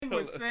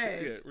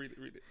says. Yeah, read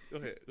it. Go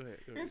ahead.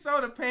 And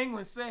so the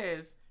penguin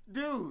says,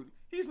 dude,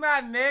 he's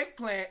not an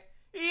eggplant.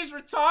 He's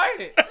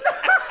retarded.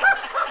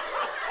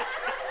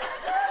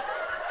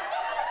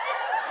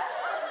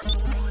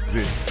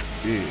 This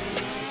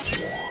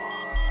is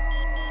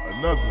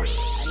another.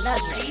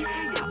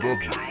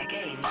 Try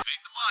again.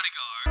 Beat the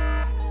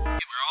bodyguard.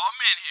 We're all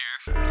men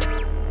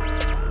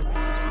here.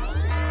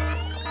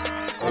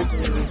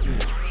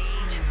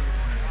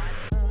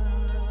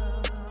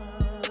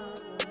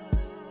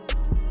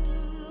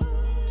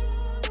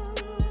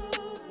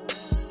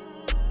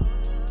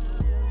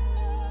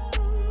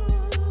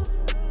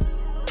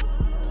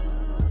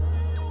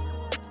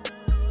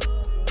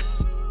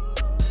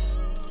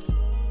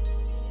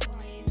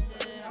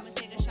 I'm gonna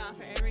take a shot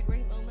for every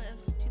great moment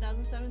of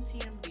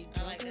 2017. I'm gonna be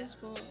drunk as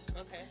fuck.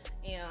 Okay.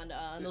 And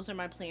those are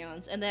my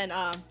plans. And then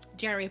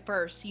January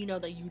 1st, you know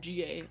the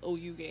UGA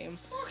OU game.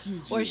 Fuck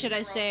you, Or should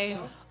I say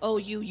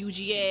OU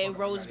UGA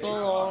Rose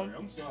Bowl.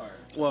 I'm sorry.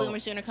 Well, Boomer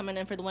Sooner coming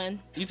in for the win.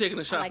 you taking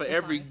a shot like for this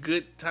every line.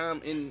 good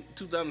time in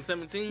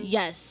 2017?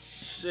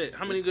 Yes. Shit,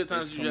 how many good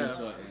times did you have?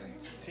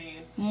 10.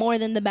 More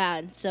than the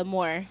bad. So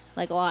more.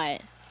 Like a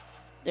lot.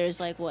 There's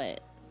like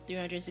what?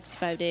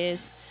 365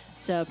 days.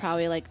 So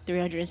probably like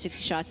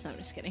 360 shots. No, I'm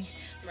just kidding.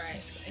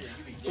 Right.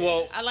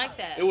 Well, I like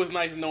that. it was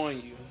nice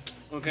knowing you.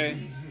 Okay?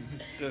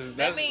 'Cause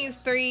That means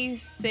 3,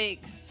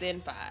 6,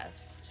 then 5.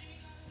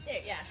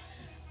 Yeah.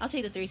 I'll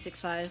take the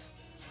 365.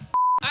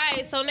 All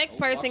right, so next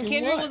person. fucking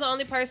Kendra what? was the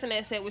only person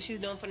that said what she's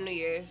doing for New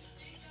Year's.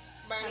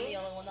 I'm the Bernie.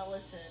 only one that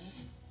listened.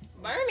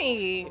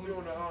 Bernie. We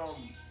on the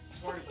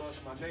party bus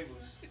with my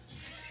neighbors.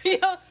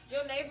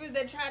 Your neighbors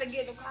that try to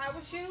get in the car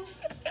with you?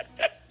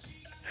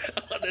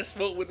 that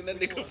smoke within that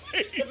nigga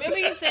face. Remember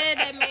you said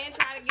that man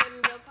tried to get in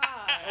your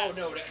car. Oh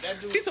no,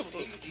 that dude. He told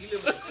me- He live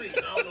in the street.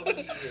 I don't know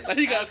who he is. Like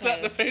he got slapped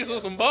in the face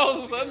with some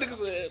balls or something. Nigga In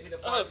the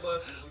said, party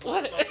bus. We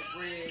what? was about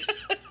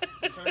bread.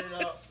 We turn it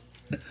up.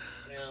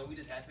 And we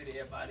just happy that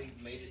everybody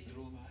made it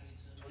through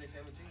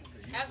 2017. 'Cause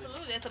usually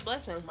Absolutely, that's a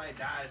blessing. Somebody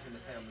dies in the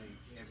family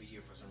every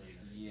year for some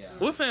reason. Yeah.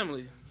 What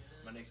family?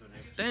 My next door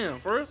neighbor. Damn,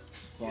 for real?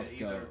 It's Yeah, fucked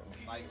either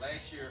up. like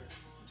last year,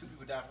 2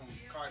 people died from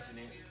a car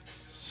accident.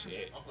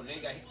 Shit. Uncle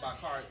Nate got hit by a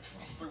car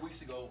 3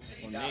 weeks ago, and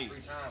he Uncle died Nate.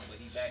 3 times, but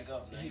he back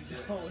up now. He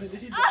good.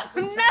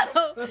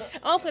 Oh, no.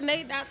 Uncle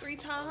Nate died 3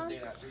 times. They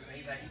died 3 times.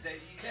 He's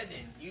like,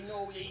 cousin, you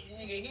know, you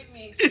nigga hit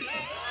me.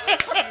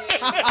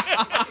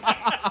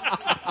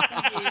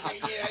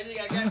 Yeah, I think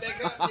I got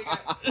back up.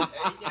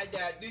 Nigga. I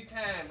died 3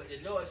 times, but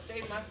the Lord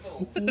saved my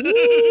soul.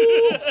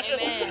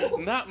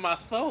 Amen. Not my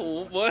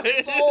soul, but.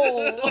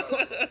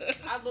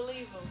 I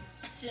believe him.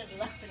 Shouldn't be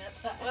laughing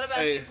at that. What about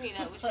Hey. you,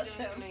 Peanut? What you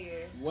doing for New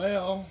Year's?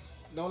 Well,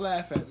 don't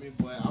laugh at me,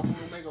 but I'm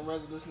gonna make a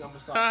resolution. I'm gonna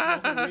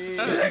stop smoking weed.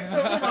 But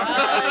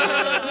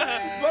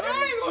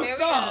I ain't gonna Here we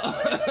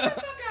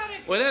stop.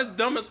 Well, that's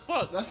dumb as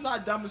fuck. That's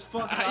not dumb as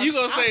fuck. You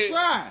gonna say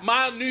try.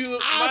 my New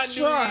I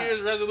try.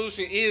 Year's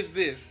resolution is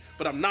this,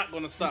 but I'm not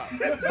gonna stop.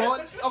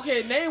 But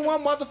okay, name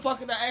one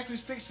motherfucker that actually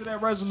sticks to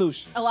that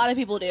resolution. A lot of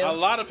people do. A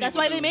lot of That's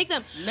people why do. they make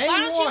them. Name Why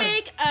don't one. you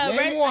make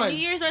Name a one. New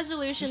Year's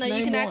resolution Just that you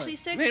name can one. actually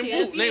stick Name to?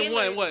 who? Name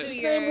one. What? Just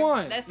name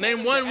one.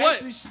 Name one. What?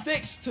 Actually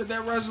sticks to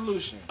that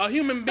resolution. A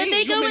human But being.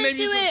 they You go want me to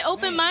into name you it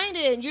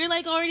open-minded. You're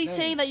like already Name.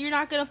 saying that you're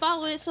not gonna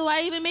follow it, so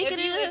why even make If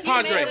it? you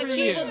Padre. make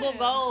achievable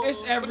goals.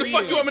 It's What every the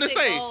fuck you want me to Realistic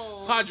say?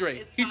 goals. Padre.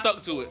 It's He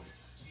stuck to it.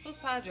 Who's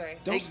Padre?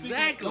 Don't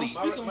Exactly.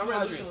 Speak, don't speak My on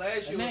resolution Padre.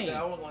 last year was Name. that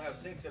I wasn't going to have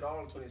sex at all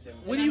in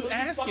 2017. What are you Fucking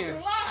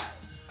asking? lie.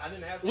 I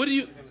didn't have sex What do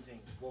you- in 2017.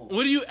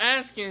 What are you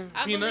asking,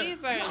 I Peanut?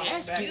 believe Bernie. I'm not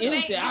asking You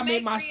anything. I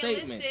made my realistic-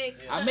 statement.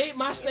 I made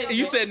my statement.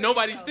 You said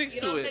nobody sticks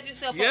You to don't it. set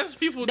yourself Yes, up.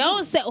 people Don't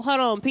do. set. Hold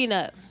on,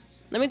 Peanut.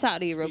 Let me talk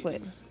to you real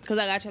quick, cause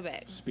I got your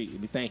back. Speak to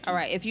me. Thank you. All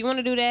right, if you want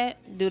to do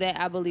that, do that.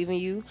 I believe in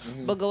you.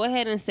 But go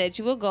ahead and set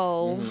you a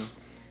goal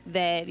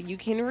that you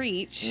can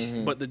reach.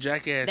 But the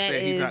jackass That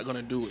said he's not is-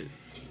 gonna do it.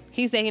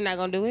 He said he's not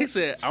gonna do He it.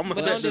 said, "I'm gonna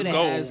But set don't do this that.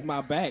 goal." Has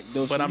my back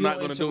though, But so I'm you not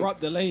don't gonna do it. interrupt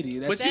the lady.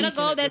 That's Set a speaking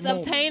goal at the that's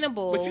moment.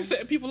 obtainable. But you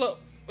set people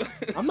up.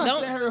 I'm not Don't-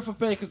 setting her for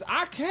failure because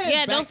I can't.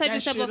 Yeah, back don't set that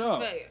yourself shit up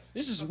for failure.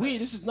 This is weed.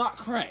 This is not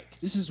crack.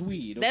 This is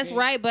weed. Okay? That's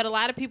right, but a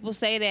lot of people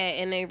say that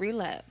and they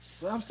relapse.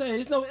 What I'm saying,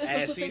 it's no As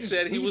such he thing as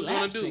said he was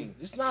gonna do. relapsing.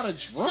 It's not a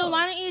drug. So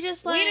why don't you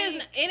just like? Weed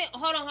is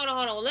hold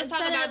on. Let's talk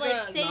Instead about of, like,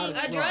 drugs. staying- Not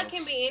A a drug drug.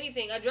 can be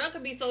anything. A drug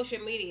could be social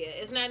media.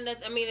 It's not.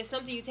 I mean, it's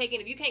something you take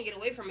in. If you can't get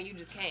away from it, you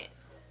just can't.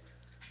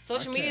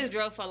 Social media is can't.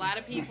 drug for a lot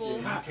of people.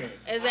 I can't.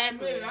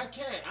 Exactly. I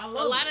can't. I A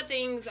love lot it. of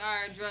things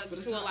are But drugs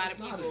it's to a not, lot it's of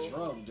not a people.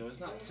 drug, though. It's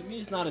not. To me,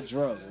 it's not a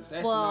drug. It's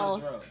actually Well,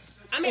 not a drug.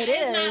 I mean, It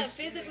it's not is.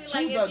 physically To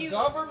like the if you.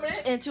 government,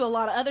 and to a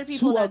lot of other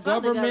people to a that's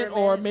not the government,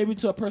 government. or maybe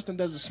to a person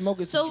that doesn't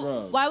smoke, it's a So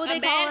drug. why would they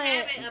A call bad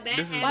it habit. A bad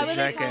This is Why the would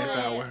habit. they call jackass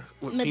it hour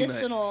with Peanut.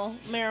 medicinal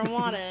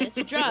marijuana? It's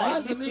a drug. Why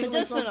is it legal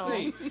in some medicinal.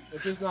 states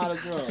if it's not a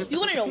drug? You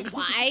want to know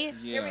why?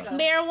 Here we go.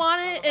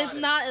 Marijuana is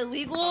not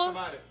illegal.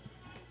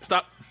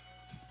 Stop.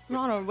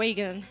 Ronald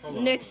Reagan,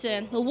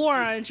 Nixon, the war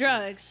on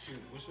drugs.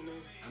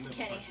 Just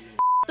kidding.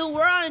 The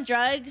war on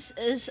drugs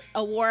is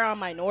a war on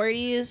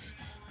minorities,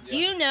 Do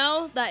you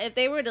know that if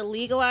they were to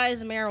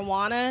legalize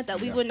marijuana, that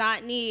we would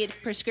not need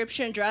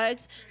prescription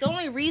drugs? The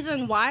only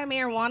reason why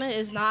marijuana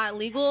is not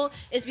legal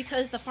is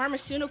because the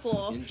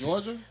pharmaceutical In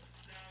Georgia?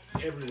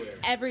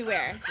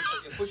 everywhere.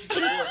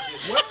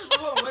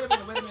 Hold on, wait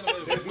a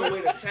minute. There's no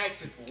way to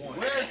tax it for one.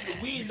 Where's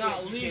the weed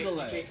not legal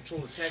You at? can't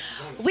control the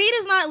taxes on it. Weed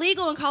is not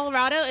legal in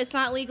Colorado. It's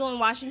not legal in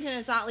Washington.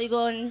 It's not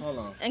legal in Hold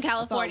on.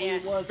 California. I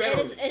thought weed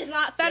was It is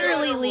not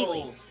federally Federal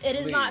legal. It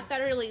is legal. not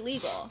federally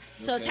legal.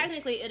 So Okay.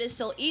 technically, it is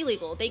still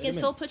illegal. They a can minute.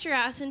 still put your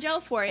ass in jail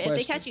for it if they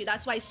Question. catch you.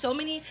 That's why so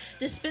many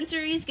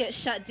dispensaries get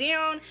shut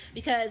down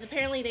because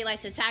apparently they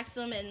like to tax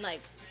them and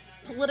like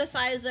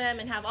politicize them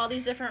and have all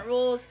these different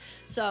rules.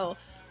 So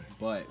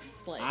But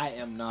But- I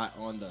am not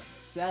on the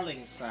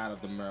selling side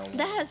of the marijuana.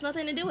 that has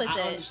nothing to do with I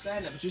it.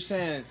 understand that, but you're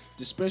saying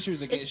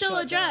dispensaries are getting It's still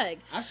a shut down. drug.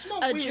 I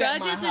smoke A weed drug at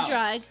my is house. a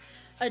drug.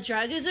 A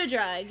drug is a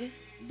drug.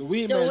 The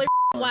weed The man only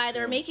is why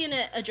they're making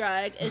it a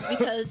drug is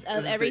because of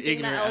is the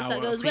everything that ignorant else that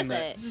hour goes of with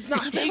peanut. it. This is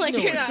not Like you're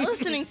ignorant. not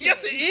listening to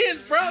Yes, me. it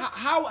is, bro.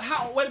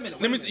 How? Wait a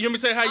minute. Let me. You want me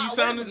to tell you how you Wait a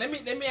sounded?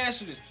 minute, Let me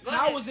ask you this. Go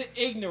How ahead. is it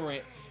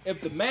ignorant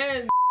if the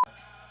man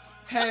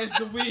has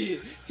the weed?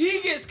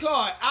 He gets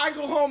caught. I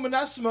go home and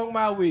I smoke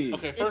my weed.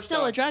 Okay, It's first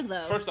still off, a drug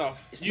though. First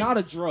off, It's not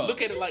a drug.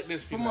 Look at it like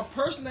this, From a Peanut.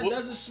 person that Well-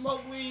 doesn't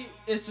smoke weed,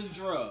 it's a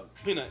drug.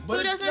 Peanut. But Who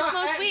it's doesn't not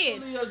smoke weed?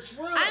 actually a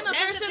drug. I'm a That's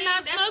the person thing,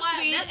 that that's smokes why-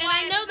 weed, that's and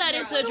why I know it's that a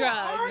it's a Don't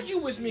drug. argue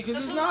with me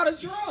because it's not a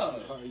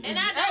drug. And It's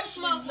I don't actually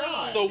smoke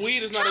not. weed. So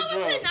weed is not How a is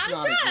drug. it not It's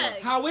a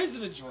drug? How is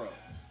it a drug?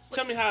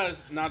 Tell me how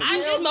it's not a I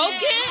drug. just Smoke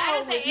said- it. I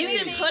didn't say You can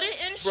anything. put it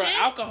in Bro, shit.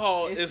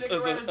 alcohol Is is a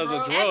cigarette a drug.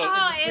 drug?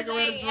 Alcohol Is a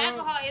cigarette a drug?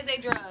 alcohol is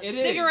a drug. It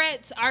is.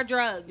 Cigarettes are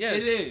drugs. Yes.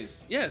 It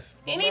is. Yes.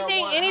 But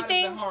Anything- marijuana,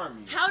 anything- How does it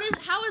harm you?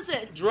 How is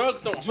it?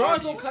 Drugs don't Drugs harm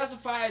don't you.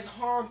 classify as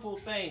harmful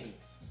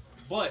things.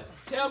 But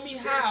tell me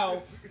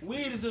how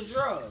weed is a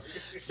drug.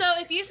 So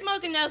if you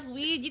smoke enough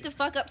weed, you can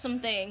fuck up some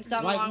things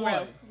down Like the long what?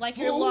 road, like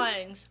your Who?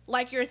 lungs,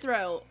 like your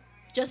throat.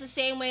 Just the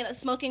same way that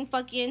smoking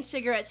fucking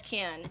cigarettes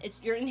can.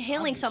 You're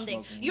inhaling been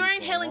something. smoking You're weed for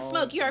a inhaling long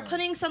smoke. You are time.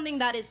 putting something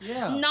that is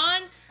Yeah.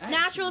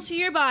 non-natural Actually, to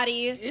your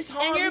body it's in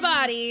harming your you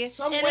body,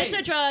 some and way. it's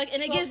a drug,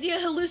 and it Some- gives you a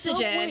some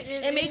hallucinogen. way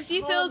It makes is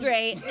you feel harming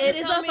great. you. It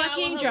is Tell a me I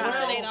fucking will drug.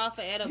 hallucinate off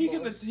of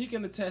edibles. He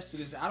can attest to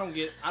this. I don't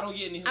get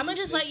any. I'm gonna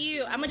just let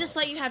you.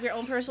 have your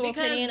own personal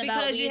Because- opinion about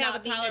because you weed have not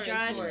a being a tolerance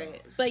drug, for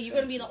it. but you're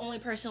gonna be the only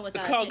person with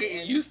It's that called opinion.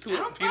 getting used to it,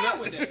 I'm Peanut. fine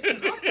with that.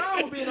 I'm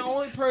fine with being the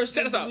only Check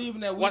person this out.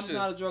 believing that Watch weed's this.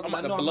 not a drug. I'm 'cause I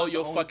about to know blow not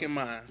your the only- fucking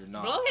mind. You're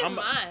not. Blow his I'm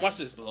mind. watch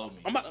this. Blow me.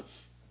 I'm about to,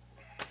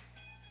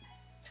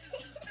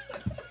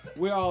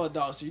 We're all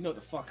adults, so you know what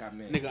the fuck I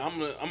meant. nigga.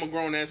 I'm a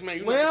grown ass man.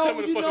 You know, Well, tell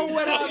me the you know fucking.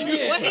 what I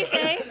meant. What he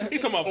say? He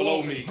talking about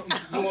blow me.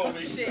 But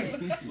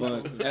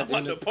I'm at the about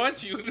end to of,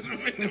 punch you. No,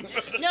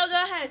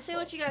 go ahead. Say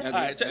what you guys. at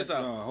Alright, check this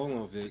out. No, hold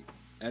on, Vic.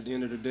 At the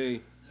end of the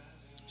day,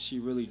 she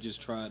really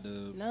just tried to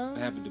No.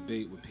 have a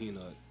debate with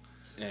Peanut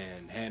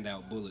and hand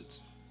out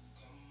bullets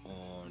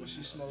on. But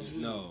she smokes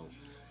weed.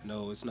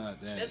 No, it's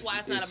not that. That's why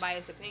it's not a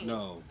biased opinion.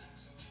 No,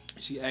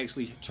 she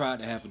actually tried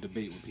to have a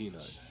debate with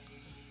Peanut.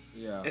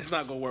 Yeah. It's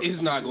not gonna work.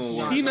 It's not gonna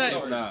work. Peanut.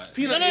 It's not.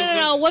 Peanut No. is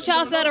just- What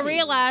y'all fail to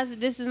realize is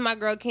this is my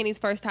girl Kenny's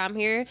first time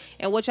here,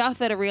 and what y'all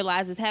fail to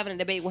realize is having a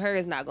debate with her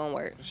is not gonna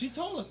work. She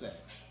told us that.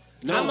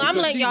 No, I'm because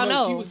letting y'all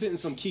know. She was hitting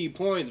some key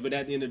points, but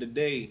at the end of the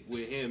day,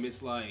 with him,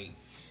 it's like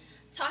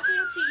Talking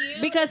to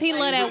you Because he is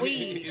love that like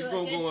weed. it's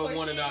gonna go in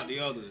one and out the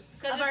other.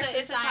 Because of our it's a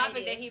topic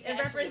society. that he It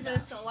passionate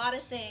represents a lot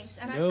of things,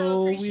 and I so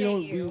No, we appreciate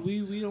don't.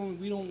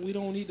 you. We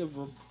don't need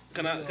to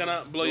Can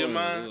I blow your Look,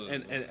 mind look.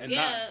 and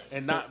Yeah.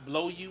 not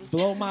blow you?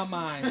 blow my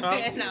mind.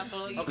 about. Not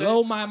blow you. Okay.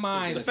 Blow my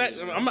mind. The fact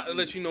I'm about to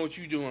let you know what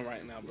you doing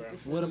right now, bro.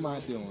 What am I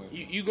doing?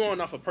 You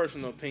going off of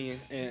personal opinion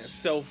and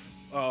self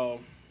how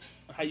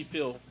you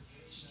feel,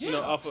 you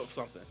know, off of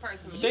something.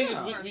 Personally. The thing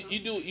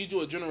Yeah. is, you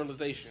do a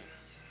generalization.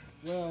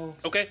 Well,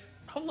 Okay,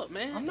 hold up,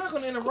 man. I'm not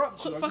gonna interrupt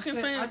Quit you. fucking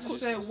saying- I just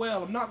said,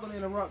 well, I'm not gonna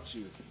interrupt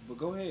you. But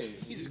go ahead.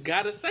 You just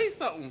gotta say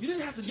something. You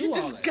didn't have to do You all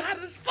just that.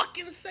 gotta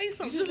fucking say You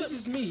something. just, Just this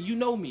is me. You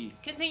know me.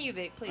 Continue,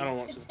 Vic, please. I don't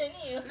want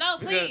to. No,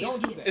 please.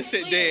 Don't do that. This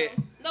shit Please. dead.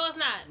 No, it's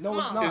not. No, Come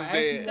it's on. not. It's I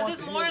actually dead. want Because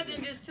it's to more hear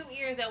than this. just 2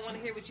 ears that want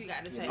to hear what you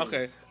got to say.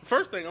 Okay.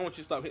 First thing, I want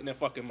you to stop hitting that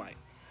fucking mic.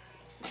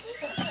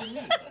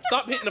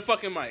 Stop hitting the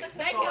fucking mic.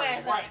 Thank you,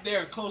 ass. Right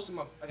there, close to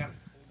my. I got.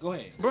 Go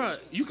ahead. Bruh,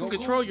 you can Go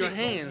control your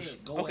ahead, hands.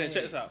 go Okay, ahead.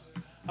 check this out.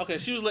 Okay,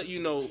 she was letting you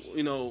know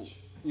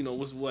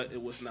what's what,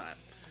 it was not.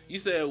 You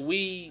said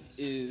weed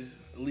is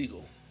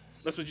legal.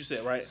 That's what you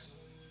said, right?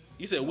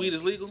 You said weed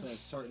is legal? To a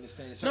certain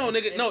extent. No,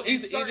 nigga, no, In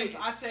either- certain- either-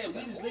 I said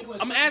weed is legal.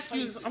 In I'm certain asking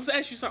you. places. I'm gonna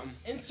ask you something.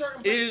 In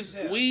certain Is places,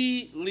 yeah.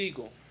 weed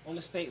legal on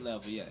the state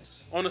level?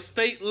 Yes. on a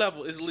state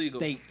level? Is legal.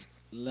 State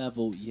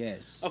level,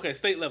 yes. Okay,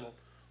 state level.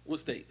 What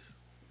states?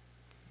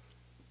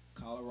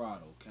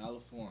 Colorado,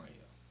 California,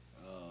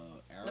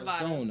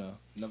 Nevada. Arizona,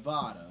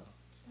 Nevada.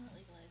 It's not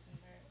legalized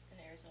in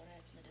Arizona.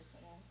 It's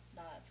medicinal,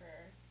 not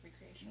for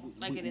recreational.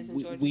 Like it is in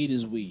We- Georgia. Weed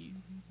is weed,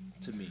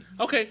 to me.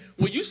 Okay,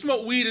 when you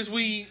smoke weed is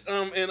weed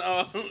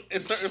in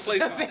certain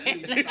places.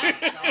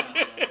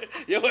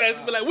 Your ass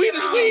gonna be like, weed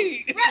is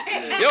weed.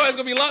 Your ass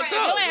gonna be locked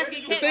Right, up. your ass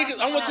get The thing is,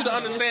 I want you to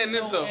understand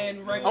this though.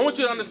 I want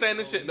you to understand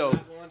this shit though.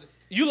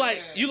 You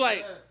like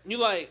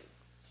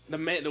the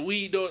man, the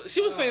weed though.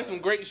 She was saying some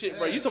great shit,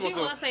 bro. You talking She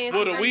about was saying some,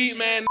 some the great weed shit.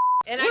 man.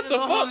 And What I the can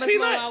go home fuck, and smoke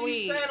Peanut? my She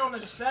weed. said on the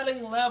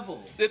selling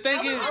level. The thing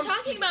I is, wasn't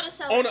talking about a on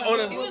selling. a- on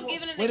a- She was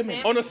giving an Wait a minute.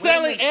 example. on the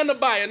selling and the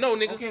buying. No,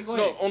 nigga. Okay, go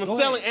no, ahead. on the Go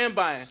selling ahead. and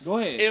buying. Go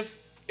ahead. If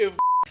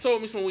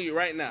sold me some weed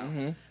right now,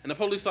 and the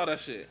police saw that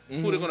shit,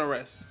 who they gonna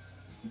arrest?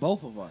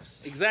 Both of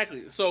us.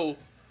 Exactly. So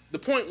the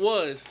point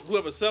was,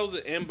 whoever sells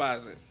it and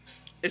buys it,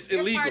 it's You're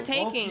illegal.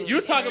 partaking.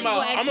 You're talking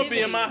Illegal about I'm gonna be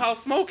in my activities.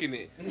 house smoking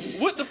it.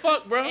 What the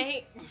fuck, bro? And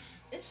he-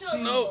 It's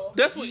so No,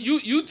 that's what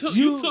you took.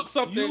 You took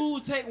something. You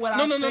take what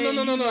No, I'm no, no, saying. no,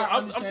 no, no, you're no. not I'm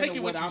understanding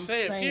taking what you I'm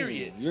said, saying.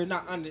 period. You're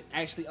not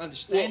actually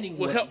understanding.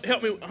 Well, what help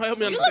I'm me You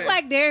understand. look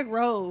like Derrick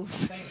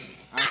Rose.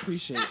 I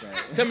appreciate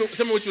that. Tell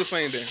me what you were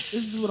saying there.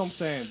 This is what I'm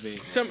saying,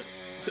 big. Tell me.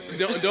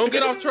 Don't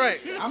get off track.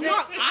 I'm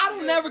not. I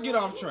don't never get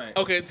off track.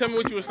 Okay, tell me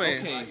what you were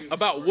saying Okay.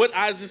 about what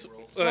I just.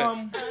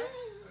 From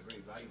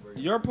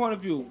your point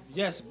of view,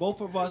 yes,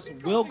 both of us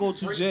will go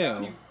to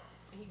jail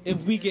if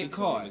we get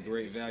caught.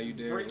 Great value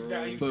there.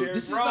 But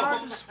this is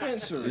not a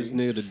dispensary. This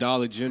nigga, the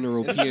Dollar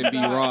General, P&B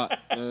Rock.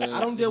 I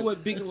don't deal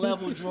with big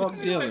level drug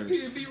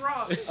dealers.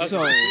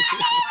 So,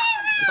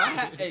 if I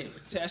had, hey,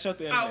 take that shit off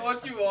the internet. I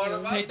want you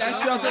on. Take that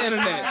shit off the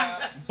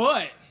internet.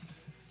 But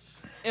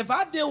if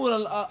I deal with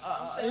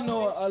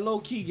a low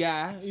key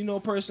guy,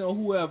 person or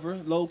whoever,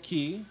 low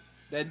key,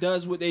 that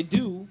does what they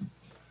do,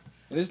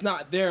 and it's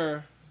not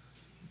their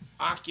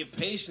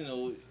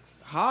occupational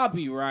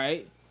hobby,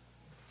 right?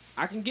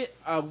 I can get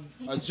a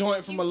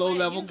joint from a low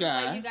level you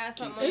guy got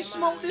something on and your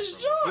smoke mind. this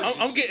joint.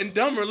 I'm getting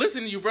dumber.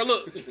 Listen to you, bro.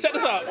 Look, check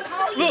this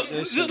out. Look,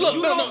 just look.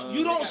 No.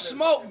 You don't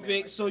smoke,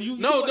 Vic, so you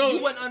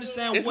wouldn't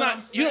understand It's what not.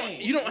 I'm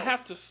saying. You don't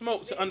have to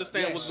smoke to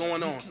understand Yes. what's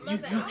going on. You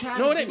kind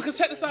No, of it ain't, because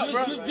check this out,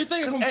 bro. You're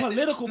thinking from a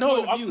political no,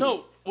 point of view.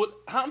 No,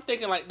 how I'm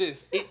thinking like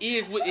this. It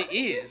is what it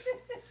is.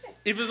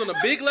 If it's on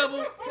a big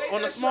level,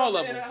 on a small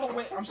level. Oh,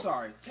 wait, I'm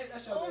sorry. Take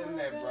that shit off the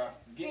internet, bro.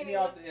 Get me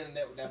off the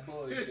internet with that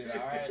bullshit,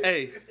 all right?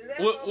 Hey,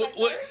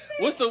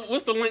 what's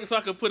the link so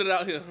I can put it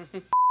out here?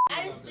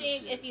 I just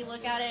think if you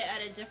look at it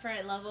at a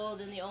different level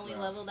than the only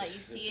level that you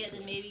see it,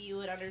 then maybe you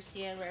would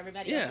understand where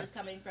everybody else is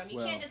coming from. You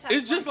can't just have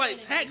It's just one like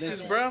point of taxes,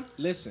 view. bro.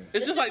 Listen,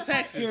 It's just like a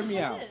fact. taxes. hear me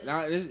out.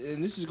 Now,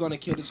 this is going to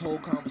kill this whole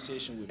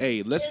conversation with me.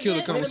 Hey, let's kill the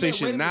Wait a minute,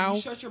 conversation Wait a minute, now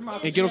you shut your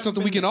mouth. and get on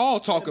something we can all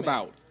talk Wait a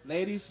minute.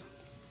 about.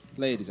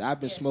 Ladies, I've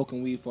been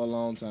smoking weed for a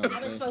long time. I've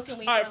been okay? smoking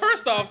weed. All right, for a long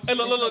first off, time,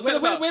 hey, too. look, check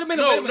this out. Wait a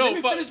minute. No,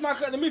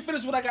 Let me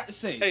finish what I got to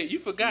say. Hey, you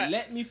forgot.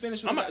 Let me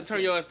finish what I'm I about got to to turn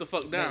say. your ass the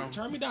fuck down. Hey,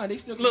 turn me down. They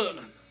still can Look,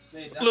 hear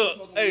me. I've look, been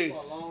smoking hey. weed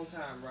for a long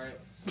time,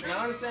 right? Now,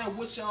 I understand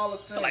what y'all are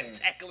saying. Like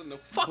tackling the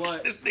fuck out But-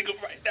 of this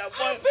nigga right now, boy.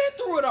 I've been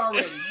through it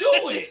already.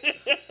 Do it.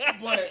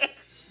 But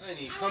I ain't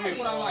even coming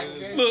what I like,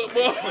 okay? Look,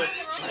 boy.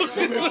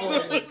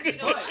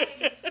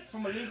 But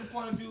from a legal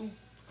point of view,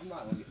 I'm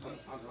not gonna get.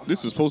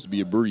 This was supposed to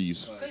be a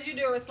breeze. Because you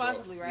do it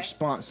responsibly, right?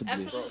 responsibly.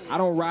 Absolutely. I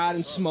don't ride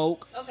and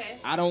smoke. Okay.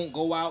 I don't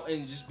go out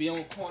and just be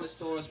on corner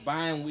stores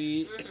buying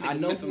weed. I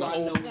know missing who the I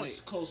whole know point.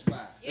 who's close by.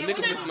 Yeah, nigga we're not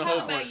missing just the talking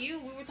whole about point. you.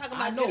 We were talking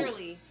I about know.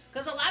 generally.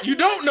 Because a lot of You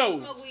people don't know.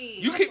 smoke weed.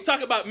 You keep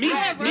talking about me. I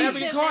have me.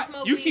 relatives that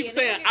smoke You weed keep and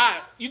saying they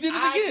I. You did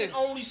it I again. can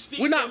only speak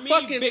We're not for me,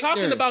 fucking Victor.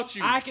 talking about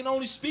you. I can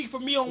only speak for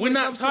me on We're when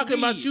not it comes to talking weed.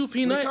 about you,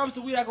 Peanut. When it comes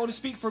to weed, I can only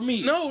speak for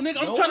me. No, nigga,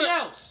 I'm no trying one to.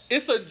 else.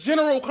 It's a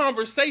general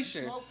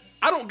conversation.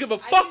 I don't give a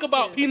fuck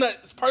about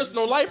Peanut's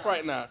personal life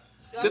right now.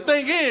 The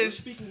thing We're is,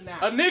 speaking now.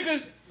 a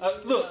nigga.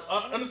 Look,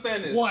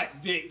 understand this. What,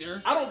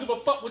 Victor? I don't give a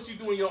fuck what you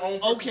do in your own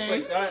personal Okay.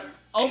 place, all right?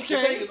 Okay.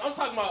 The thing is, I'm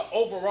talking about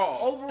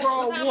overall.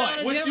 Overall, We're talking what?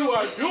 about What you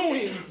are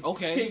doing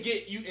Okay. can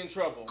get you in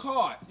trouble.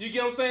 Caught. You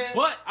get what I'm saying?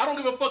 But- I don't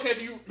give a fuck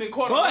if you been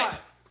caught or But-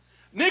 not.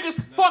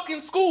 Niggas fucking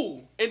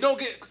school and don't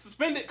get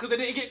suspended because they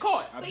didn't get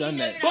caught. I've But done you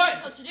know that. you're not But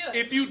supposed to do it.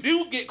 if you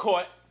do get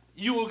caught,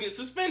 you will get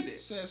suspended.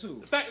 Says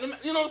who? In fact, you know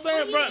what I'm What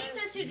saying, do bro? you mean,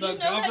 sis? Do you The know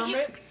that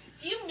government?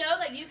 do you know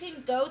that you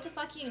can go to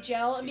fucking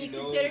jail and be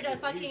considered a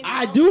fucking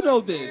I jail do know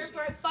officer this.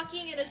 for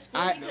fucking in a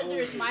school I- because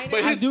there's minors?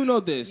 But I his- do know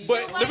this.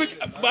 But,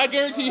 I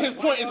guarantee you his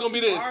point is going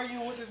to be this.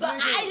 But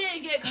I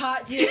didn't get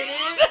caught doing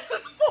it. That's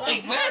his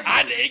point.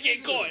 I didn't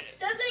get caught.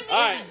 Doesn't mean All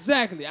right.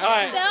 Exactly. All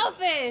right.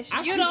 Selfish. I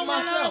You speak don't for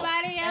want myself.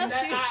 nobody else.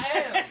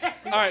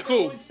 All right,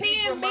 cool.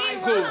 P&B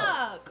Cool.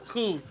 Rock.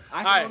 Cool. I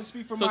can All right. only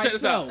speak for so check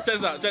this out.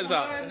 myself. Check this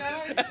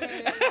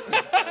out.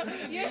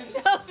 you're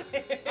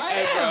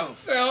selfish.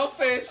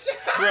 Selfish.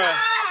 Bro,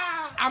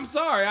 I'm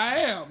sorry, I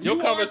am. your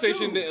You are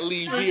conversation too. didn't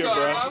leave here,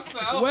 bro.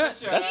 What?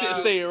 That shit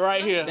stayed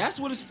right here. That's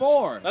what it's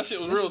for. That shit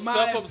was This real is my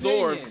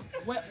self-absorbed.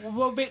 opinion.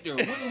 Well, Victor,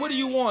 what do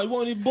you want? You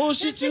want me to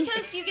bullshit Just you?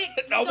 because you get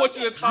I want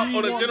you to talk on a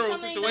convicted general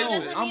of something, situation. that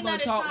doesn't I'm mean gonna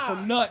that talk it's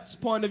from not nuts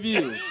point of view.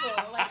 illegal.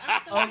 Like,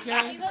 I'm so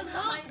Okay. Because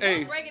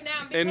Hey, break it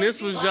down. and Because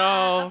this was you lie.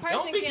 y'all- A person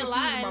Don't be can confusing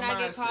lie and my not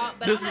get mindset. caught,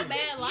 but This I'm a is- bad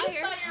Use liar. by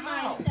your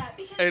mindset,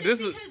 because Hey, just this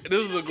is- because this you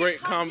is a don't great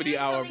get caught comedy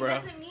doing hour, something bro.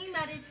 Doesn't mean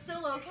that it's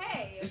still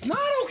okay. It's not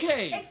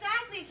okay.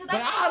 Exactly. So But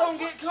that's I don't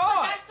get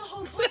caught. But that's the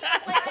whole point.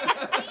 Like, I'm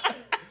just saying,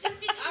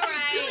 just because All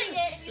right. doing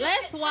it. You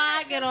Let's don't get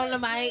swag tagged it on the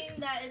doesn't mic. mean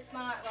That it's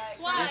not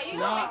like. Why? It's You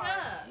not.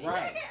 don't pick up.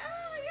 Right.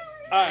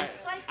 All right.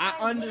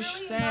 I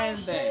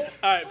understand that.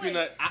 All right,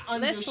 Peanut. I Let's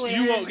understand. switch.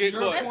 You won't get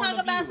your caught. Let's point talk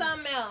of about view.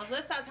 something else.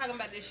 Let's stop talking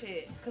about this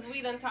shit because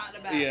we done talked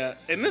about it. Yeah,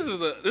 and this is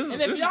the this And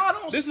is if this, y'all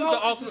don't this smoke,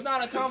 is the this is ultimate.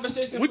 not a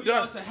conversation We for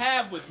y'all done. to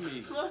have with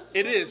me.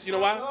 It is. You know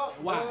why?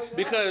 Why?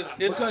 Because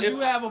it's Because it's,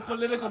 you have a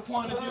political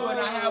point of view and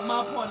I have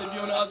my point of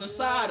view on the other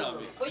side of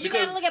it. Well, you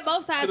Because- gotta look at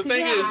both sides the because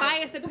you thing have is-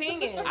 biased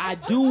opinions. I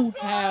do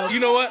have You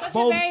know what? But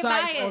both you're very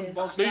sides on biased.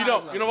 both No, sides. you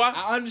don't. of You know it. why?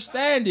 I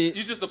understand it.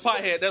 You just a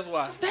pothead. That's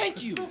why.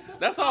 Thank you.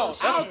 That's all.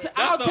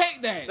 I'll That's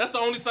take that. That's the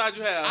only side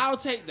you have. I'll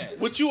take that.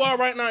 What you are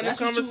right now in this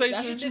That's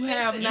conversation, what you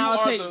have You now. I'll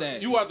are take the,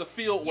 that. You are the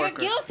field You're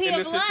worker guilty in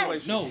of this lust.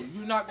 situation. No,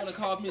 you're not gonna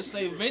call me a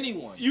slave of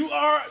anyone. You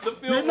are the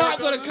field You're not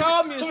worker. gonna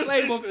call me a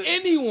slave of Listen,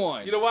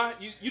 anyone. You know why?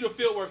 You the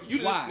field worker.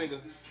 You Why? this nigga.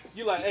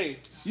 You like, hey,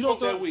 You smoke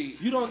don't that weed.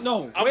 You don't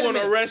know. I'm Wait a gonna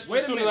minute. arrest you Wait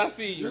a as soon as minute. I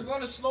see you. You're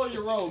gonna slow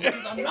your roll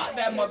because I'm not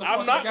that motherfucker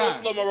I'm not guy. gonna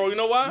slow my roll. You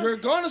know why? You're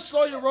gonna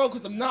slow your roll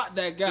because I'm not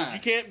that guy. You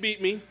can't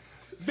beat me.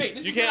 Vic,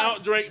 this You is can't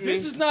not- outdrink me.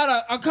 This is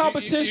not a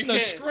competition You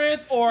of can't.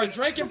 strength or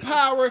drinking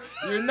power.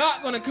 You're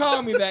not gonna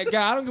call me that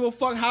guy. I don't give a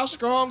fuck how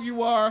strong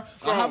you are or how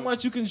Strong.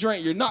 much you can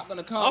drink. You're not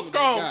gonna call I'm me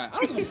strong. that guy.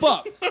 I don't give a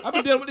fuck. I've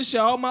been dealing with this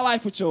shit all my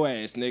life with your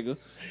ass, nigga.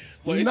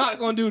 Well, You're he's not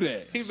gonna do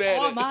that. He bad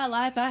All at my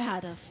life, I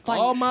had to fight.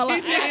 All my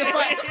life, I had to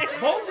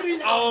fight both of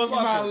these All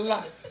my motherfuckers.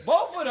 life.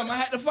 Both of them, I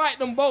had to fight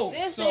them both.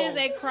 This So, is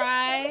a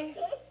cry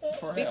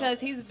for help. because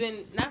he's been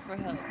not for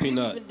help.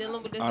 Peanut. He's been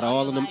dealing with this Out of all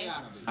all his of them, life.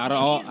 out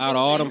of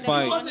all them He's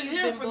fights, wasn't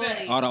here been for that.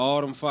 bullied. out of all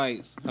them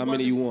fights, how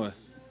many you won?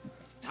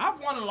 I've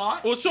won a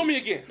lot. Well, show me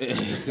again. Show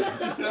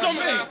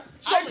me.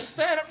 I used to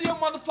stand up to your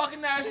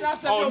motherfucking ass. Now,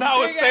 Oh,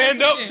 now it's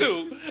stand up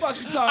too. too.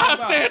 Fuck you talking I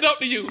about? stand up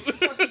to you.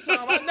 Fuck you talking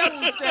about? I never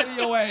was scared of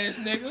your ass,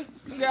 nigga.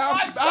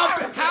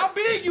 How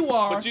big you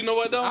are? But you know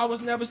what though? I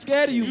was never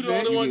scared of you, You the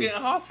only one Vic.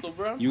 getting hostile,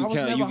 bro. You I was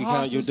can never you can count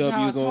hostile. your This is how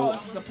I W's talk. on.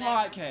 This is the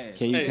podcast.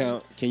 Can you Hey.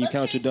 count Let's your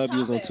change the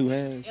W's on topic. 2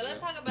 hands? Yeah, let's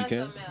talk You about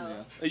can. something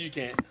else. You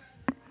can't.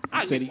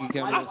 I said he can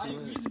count on 2 You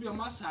hands. used to be on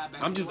my side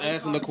back I'm then. just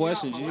asking the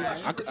question, G.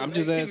 I'm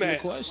just asking the Man.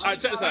 question. All right,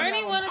 check this out.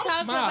 Ernie want to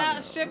talk smiling.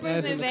 about strippers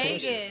Asking in the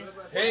question.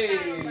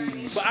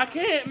 Vegas. But I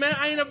can't, man.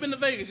 I ain't never been to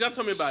Vegas. Y'all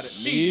tell me about it.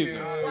 Me either.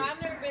 Well,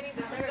 I've never been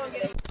either.